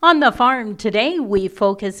On the farm today, we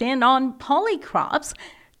focus in on polycrops.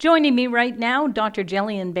 Joining me right now, Dr.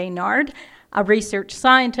 Jillian Baynard, a research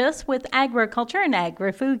scientist with Agriculture and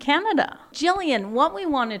Agri-Food Canada. Jillian, what we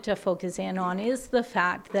wanted to focus in on is the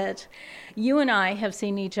fact that you and I have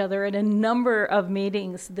seen each other at a number of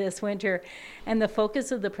meetings this winter, and the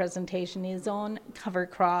focus of the presentation is on cover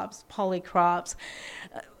crops, polycrops.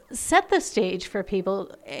 Set the stage for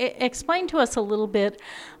people. Explain to us a little bit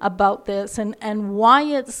about this and why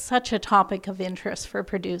it's such a topic of interest for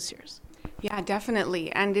producers. Yeah,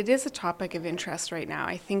 definitely. And it is a topic of interest right now.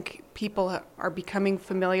 I think people are becoming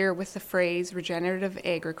familiar with the phrase regenerative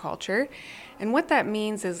agriculture. And what that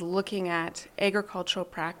means is looking at agricultural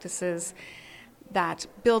practices that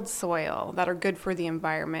build soil, that are good for the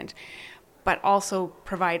environment, but also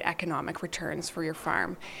provide economic returns for your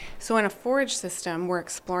farm. So in a forage system, we're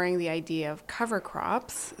exploring the idea of cover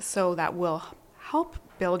crops, so that will help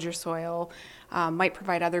build your soil, might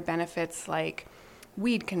provide other benefits like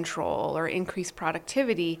weed control or increased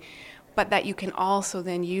productivity, but that you can also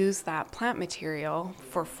then use that plant material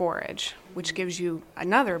for forage, which gives you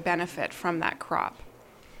another benefit from that crop.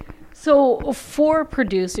 So for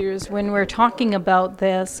producers, when we're talking about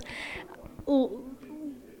this,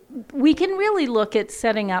 we can really look at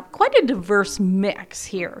setting up quite a diverse mix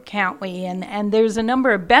here, can't we? And there's a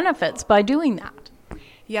number of benefits by doing that.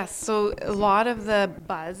 Yes, so a lot of the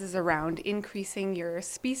buzz is around increasing your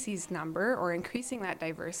species number or increasing that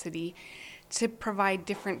diversity to provide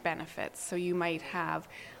different benefits. So you might have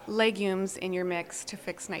legumes in your mix to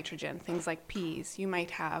fix nitrogen, things like peas. You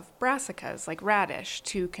might have brassicas like radish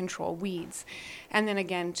to control weeds. And then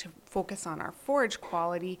again, to focus on our forage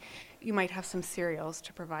quality, you might have some cereals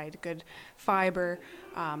to provide good fiber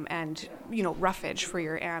and roughage for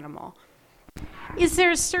your animal. Is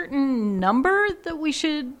there a certain number that we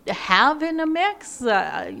should have in a mix?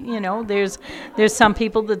 There's some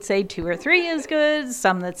people that say 2 or 3 is good,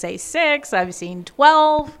 some that say 6. I've seen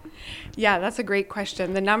 12. Yeah, that's a great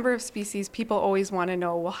question. The number of species, people always want to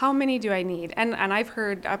know, well, how many do I need? And I've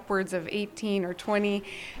heard upwards of 18 or 20.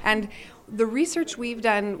 And the research we've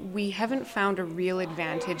done, we haven't found a real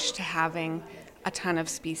advantage to having a ton of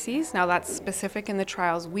species. Now, that's specific in the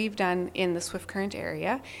trials we've done in the Swift Current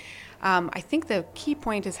area. I think the key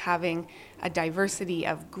point is having a diversity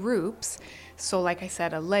of groups. So like I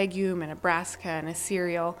said, a legume and a brassica and a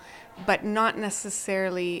cereal, but not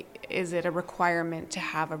necessarily is it a requirement to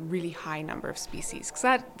have a really high number of species,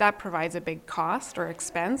 because that provides a big cost or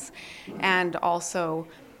expense and also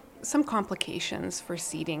some complications for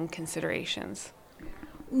seeding considerations.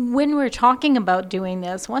 When we're talking about doing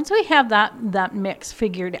this, once we have that mix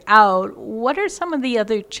figured out, what are some of the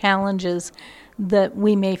other challenges that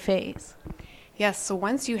we may face? Yes, so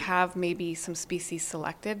once you have maybe some species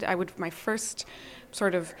selected, my first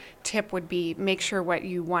sort of tip would be make sure what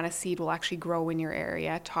you want to seed will actually grow in your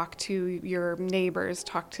area. Talk to your neighbors,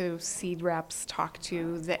 talk to seed reps, talk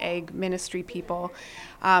to the ag ministry people.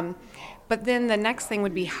 But then the next thing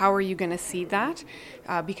would be, how are you going to seed that?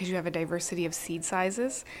 Because you have a diversity of seed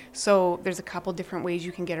sizes. So there's a couple different ways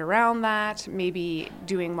you can get around that. Maybe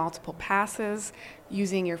doing multiple passes,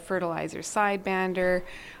 using your fertilizer side bander,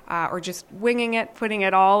 or just winging it, putting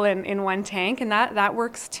it all in one tank, and that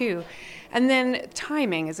works too. And then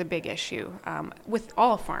timing is a big issue. With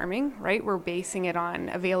all farming, right? We're basing it on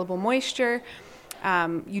available moisture.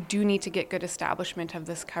 You do need to get good establishment of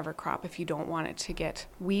this cover crop if you don't want it to get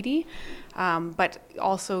weedy. But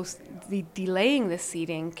also the delaying the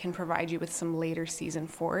seeding can provide you with some later season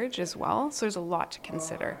forage as well. So there's a lot to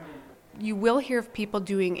consider. You will hear of people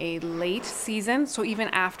doing a late season, so even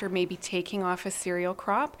after maybe taking off a cereal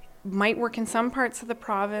crop. Might work in some parts of the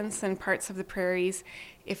province and parts of the prairies.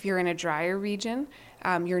 If you're in a drier region,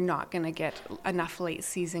 you're not going to get enough late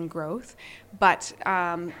season growth. But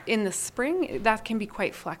in the spring, that can be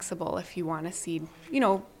quite flexible if you want to seed,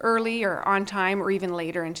 early or on time or even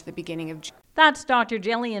later into the beginning of June. That's Dr.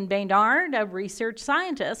 Jillian Baynard, a research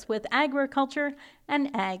scientist with Agriculture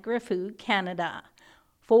and Agri-Food Canada.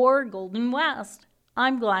 For Golden West,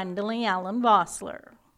 I'm Glendalee Allen Vossler.